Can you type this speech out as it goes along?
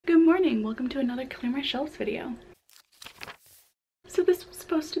morning, welcome to another Clear My Shelves video. So this was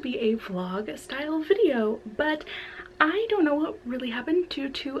supposed to be a vlog style video, but I don't know what really happened to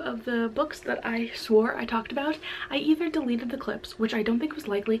two of the books that I swore I talked about. I either deleted the clips, which I don't think was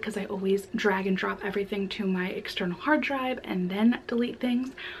likely because I always drag and drop everything to my external hard drive and then delete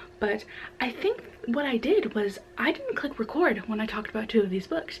things, but I think what I did was I didn't click record when I talked about two of these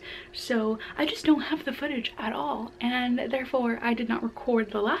books, so I just don't have the footage at all, and therefore I did not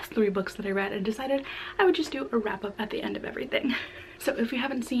record the last three books that I read and decided I would just do a wrap up at the end of everything. So if you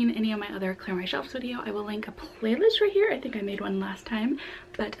haven't seen any of my other Clear My Shelves video, I will link a playlist right here. I think I made one last time,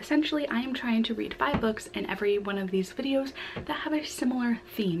 but essentially I am trying to read 5 books in every one of these videos that have a similar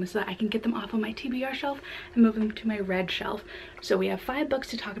theme so that I can get them off of my TBR shelf and move them to my red shelf. So we have 5 books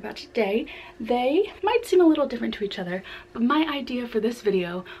to talk about today. They might seem a little different to each other, but my idea for this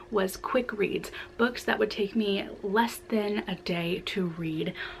video was quick reads, books that would take me less than a day to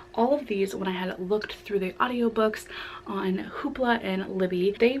read. All of these, when I had looked through the audiobooks on Hoopla and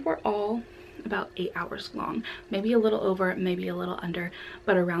Libby, they were all about 8 hours long, maybe a little over, maybe a little under,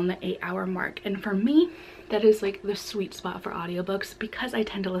 but around the 8-hour mark. And for me, that is like the sweet spot for audiobooks because I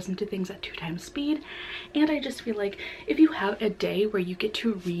tend to listen to things at 2 times speed, and I just feel like if you have a day where you get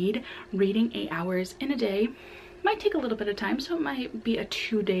to reading 8 hours in a day might take a little bit of time, so it might be a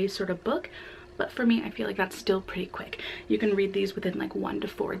 2-day sort of book. But for me, I feel like that's still pretty quick. You can read these within like 1 to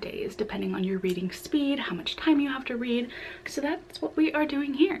 4 days, depending on your reading speed, how much time you have to read. So that's what we are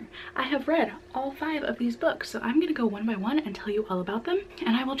doing here. I have read all 5 of these books, so I'm gonna go one by one and tell you all about them.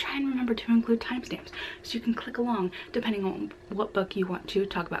 And I will try and remember to include timestamps so you can click along depending on what book you want to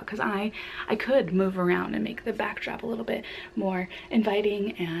talk about. Because I could move around and make the backdrop a little bit more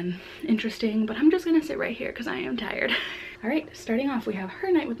inviting and interesting, but I'm just gonna sit right here because I am tired. All right, starting off, we have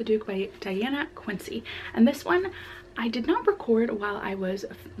Her Night with the Duke by Diana Quincy. And this one, I did not record while I was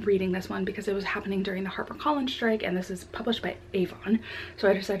reading this one because it was happening during the HarperCollins strike, and this is published by Avon. So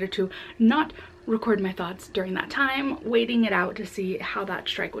I decided to not record my thoughts during that time, waiting it out to see how that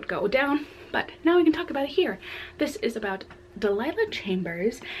strike would go down. But now we can talk about it here. This is about Delilah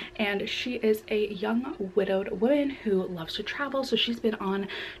Chambers, and she is a young widowed woman who loves to travel. So she's been on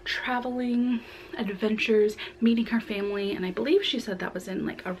traveling adventures, meeting her family, and I believe she said that was in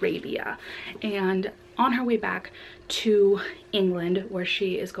like Arabia, and on her way back to England, where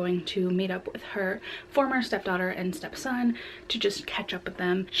she is going to meet up with her former stepdaughter and stepson to just catch up with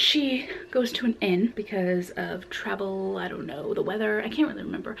them. She goes to an inn because of travel, I don't know, the weather, I can't really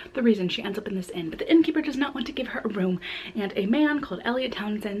remember the reason she ends up in this inn, but the innkeeper does not want to give her a room, and a man called Elliot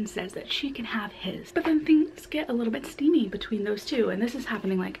Townsend says that she can have his. But then things get a little bit steamy between those two, and this is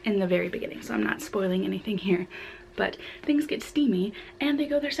happening like in the very beginning, so I'm not spoiling anything here. But things get steamy and they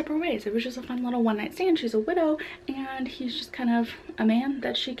go their separate ways. It was just a fun little one-night stand. She's a widow and he's just kind of a man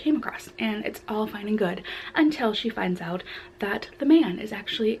that she came across, and it's all fine and good until she finds out that the man is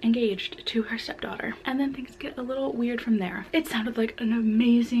actually engaged to her stepdaughter, and then things get a little weird from there. It sounded like an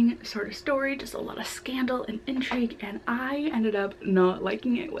amazing sort of story, just a lot of scandal and intrigue, and I ended up not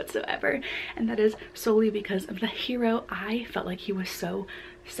liking it whatsoever, and that is solely because of the hero. I felt like he was so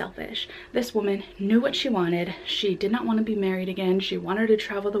selfish. This woman knew what she wanted. She did not want to be married again. She wanted to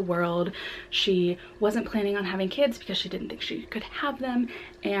travel the world. She wasn't planning on having kids because she didn't think she could have them,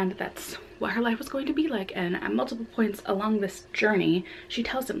 and that's what her life was going to be like. And at multiple points along this journey, she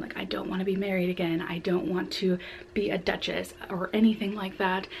tells him, like, I don't want to be married again. I don't want to be a duchess or anything like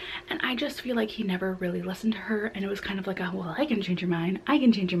that. And I just feel like he never really listened to her, and it was kind of like a, well, I can change your mind, I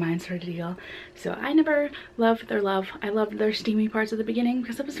can change your mind sort of deal. So I never loved their love. I loved their steamy parts at the beginning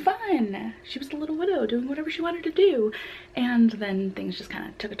because it was fun. She was a little widow doing whatever she wanted to do, and then things just kind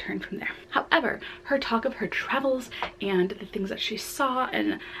of took a turn from there. However, her talk of her travels and the things that she saw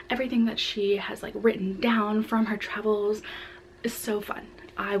and everything that she has like written down from her travels is so fun.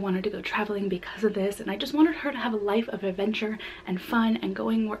 I wanted to go traveling because of this, and I just wanted her to have a life of adventure and fun and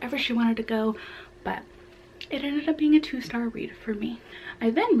going wherever she wanted to go, but it ended up being a 2-star read for me. I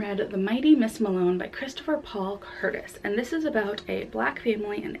then read The Mighty Miss Malone by Christopher Paul Curtis, and this is about a black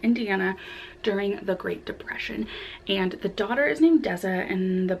family in Indiana during the Great Depression, and the daughter is named Deza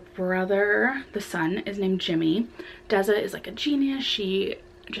and the brother, the son, is named Jimmy. Deza is like a genius. She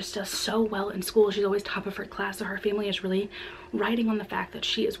just does so well in school. She's always top of her class, so her family is really riding on the fact that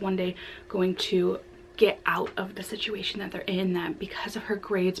she is one day going to get out of the situation that they're in, that because of her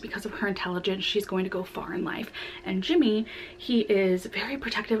grades, because of her intelligence, she's going to go far in life. And Jimmy, he is very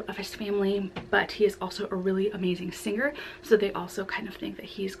protective of his family, but he is also a really amazing singer, so they also kind of think that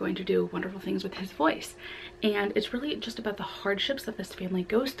he's going to do wonderful things with his voice. And it's really just about the hardships that this family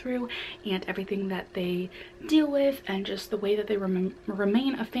goes through and everything that they deal with, and just the way that they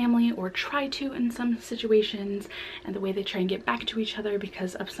remain a family, or try to in some situations, and the way they try and get back to each other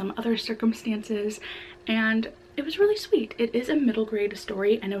because of some other circumstances. And it was really sweet. It is a middle grade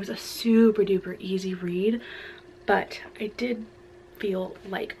story, and it was a super duper easy read, but I did feel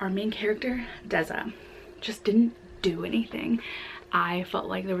like our main character, Deza, just didn't do anything. I felt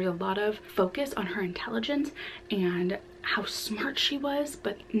like there was a lot of focus on her intelligence and how smart she was,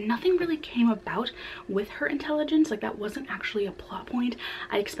 but nothing really came about with her intelligence. Like, that wasn't actually a plot point.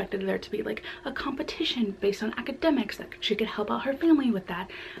 I expected there to be like a competition based on academics, that she could help out her family with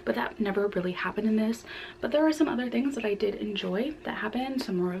that, but that never really happened in this. But there were some other things that I did enjoy that happened,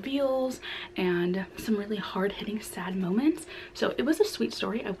 some reveals and some really hard-hitting sad moments. So it was a sweet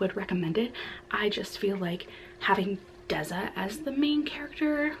story. I would recommend it. I just feel like having Deza as the main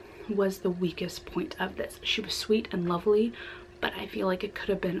character was the weakest point of this. She was sweet and lovely, but I feel like it could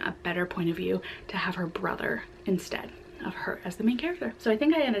have been a better point of view to have her brother instead of her as the main character. So I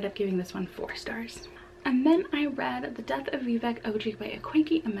think I ended up giving this one 4 stars. And then I read The Death of Vivek Oji by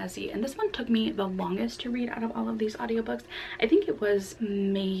Akwanki Emezi, and this one took me the longest to read out of all of these audiobooks. I think it was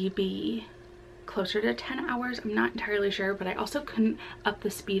maybe closer to 10 hours. I'm not entirely sure, but I also couldn't up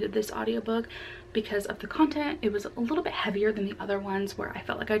the speed of this audiobook because of the content. It was a little bit heavier than the other ones, where I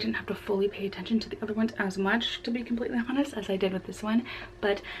felt like I didn't have to fully pay attention to the other ones as much, to be completely honest, as I did with this one.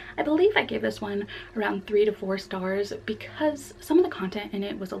 But I believe I gave this one around 3 to 4 stars because some of the content in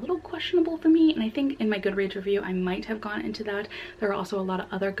it was a little questionable for me, and I think in my Goodreads review I might have gone into that. There are also a lot of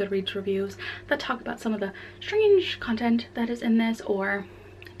other Goodreads reviews that talk about some of the strange content that is in this, or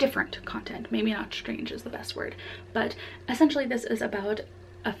different content. Maybe not strange is the best word, but essentially this is about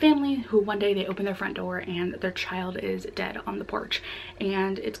a family who one day they open their front door and their child is dead on the porch,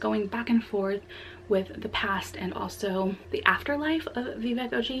 and it's going back and forth with the past and also the afterlife of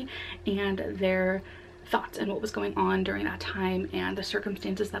Vivek Oji and their thoughts and what was going on during that time, and the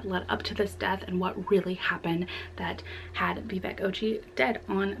circumstances that led up to this death, and what really happened that had Vivek Oji dead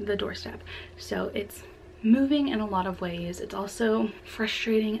on the doorstep. So it's moving in a lot of ways. It's also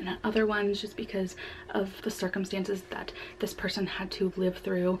frustrating in other ones, just because of the circumstances that this person had to live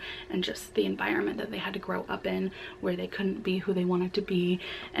through, and just the environment that they had to grow up in, where they couldn't be who they wanted to be.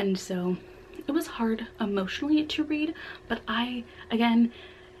 And so it was hard emotionally to read, but I again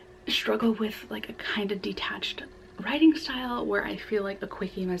struggle with like a kind of detached writing style, where I feel like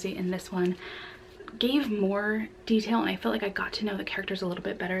Akwanki Emezi in this one gave more detail, and I felt like I got to know the characters a little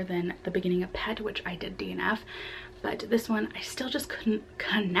bit better than the beginning of Pet, which I did DNF. But this one, I still just couldn't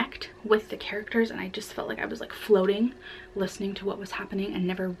connect with the characters, and I just felt like I was like floating listening to what was happening and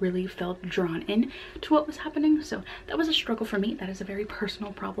never really felt drawn in to what was happening. So that was a struggle for me. That is a very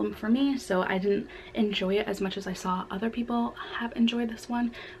personal problem for me, so I didn't enjoy it as much as I saw other people have enjoyed this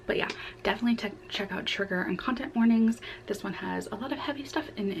one. But yeah, definitely check out trigger and content warnings. This one has a lot of heavy stuff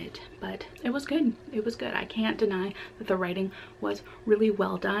in it, but it was good. It was good. I can't deny that the writing was really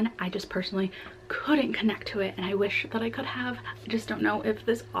well done. I just personally couldn't connect to it, and I wish that I could have. I just don't know if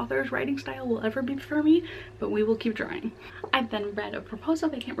this author's writing style will ever be for me, but we will keep trying. I've then read A Proposal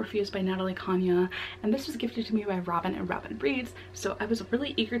They Can't Refuse by Natalie Kanya, and this was gifted to me by Robin and Robin Reads, so I was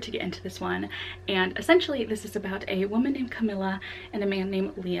really eager to get into this one. And essentially this is about a woman named Camilla and a man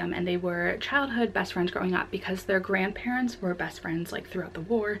named Liam, and they were childhood best friends growing up because their grandparents were best friends like throughout the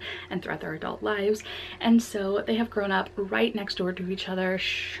war and throughout their adult lives. And so they have grown up right next door to each other.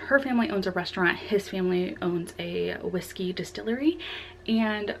 Her family owns a restaurant, his family owns a whiskey distillery,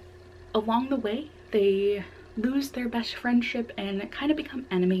 and along the way they lose their best friendship and kind of become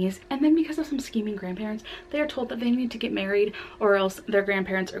enemies. And then because of some scheming grandparents, they are told that they need to get married, or else their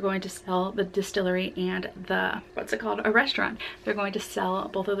grandparents are going to sell the distillery and the, what's it called, a restaurant. They're going to sell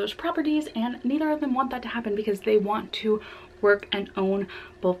both of those properties, and neither of them want that to happen because they want to work and own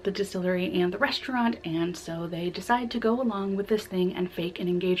both the distillery and the restaurant. And so they decide to go along with this thing and fake an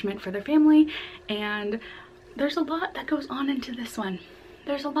engagement for their family. And there's a lot that goes on into this one.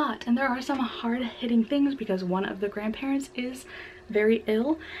 There's a lot, and there are some hard-hitting things because one of the grandparents is very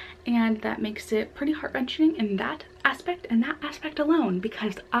ill, and that makes it pretty heart-wrenching in that aspect, and that aspect alone,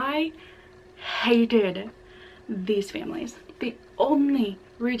 because I hated these families. The only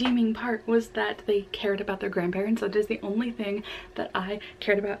redeeming part was that they cared about their grandparents. That is the only thing that I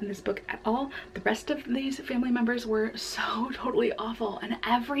cared about in this book at all. The rest of these family members were so totally awful, and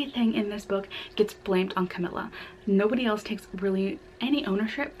everything in this book gets blamed on Camilla. Nobody else takes really any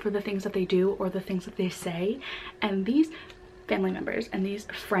ownership for the things that they do or the things that they say, and these family members and these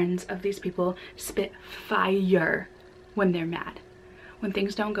friends of these people spit fire when they're mad. When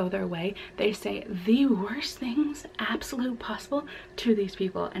things don't go their way, they say the worst things absolute possible to these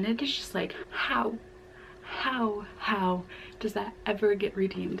people, and it is just like, how does that ever get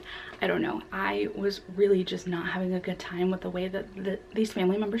redeemed? I don't know. I was really just not having a good time with the way that these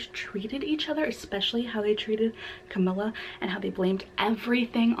family members treated each other, especially how they treated Camilla and how they blamed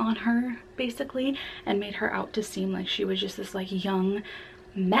everything on her basically and made her out to seem like she was just this like young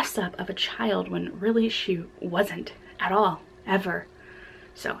mess up of a child when really she wasn't at all, ever.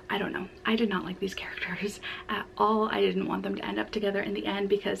 So I don't know. I did not like these characters at all. I didn't want them to end up together in the end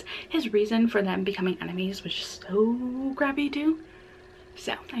because his reason for them becoming enemies was just so crappy too.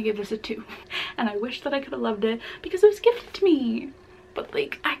 So I give this a 2. And I wish that I could have loved it because it was gifted to me. But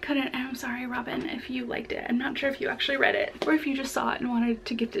like, I couldn't, and I'm sorry, Robin, if you liked it. I'm not sure if you actually read it or if you just saw it and wanted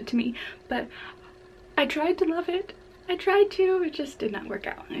to gift it to me, but I tried to love it. I tried to, it just did not work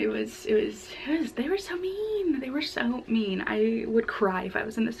out. They were so mean. They were so mean. I would cry if I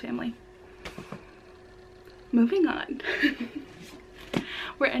was in this family. Moving on.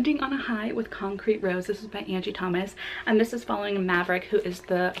 We're ending on a high with Concrete Rose. This is by Angie Thomas, and this is following Maverick, who is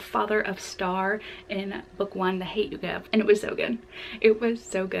the father of Star in book 1, The Hate You Give, and it was so good. It was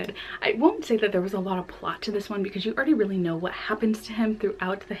so good. I won't say that there was a lot of plot to this one because you already really know what happens to him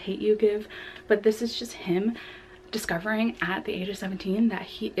throughout The Hate You Give, but this is just him discovering at the age of 17 that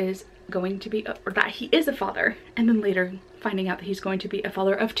he is going to be, or that he is a father, and then later finding out that he's going to be a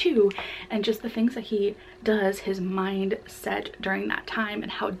father of 2, and just the things that he does, his mindset during that time,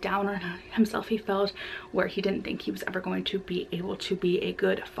 and how down on himself he felt, where he didn't think he was ever going to be able to be a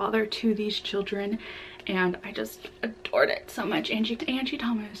good father to these children. And I just adored it so much. Angie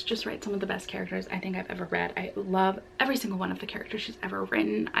Thomas just writes some of the best characters I think I've ever read. I love every single one of the characters she's ever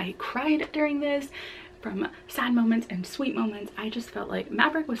written. I cried during this, from sad moments and sweet moments. I just felt like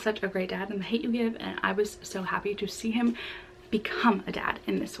Maverick was such a great dad in The Hate You Give, and I was so happy to see him become a dad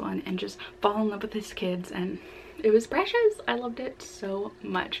in this one and just fall in love with his kids, and it was precious. I loved it so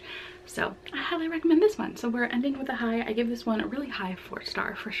much. So I highly recommend this one. So we're ending with a high. I give this one a really high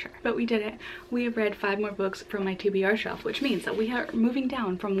 4-star for sure. But we did it. We have read 5 more books from my TBR shelf, which means that we are moving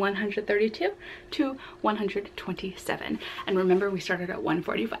down from 132 to 127. And remember, we started at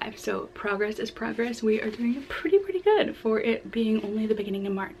 145. So progress is progress. We are doing pretty good for it being only the beginning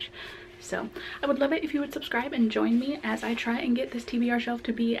of March. So I would love it if you would subscribe and join me as I try and get this TBR shelf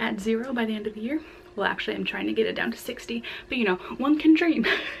to be at 0 by the end of the year. Well, actually, I'm trying to get it down to 60, but you know, one can dream.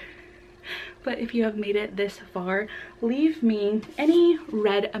 But if you have made it this far, leave me any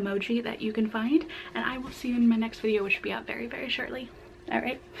red emoji that you can find, and I will see you in my next video, which will be out very shortly. All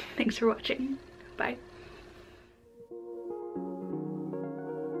right, thanks for watching. Bye.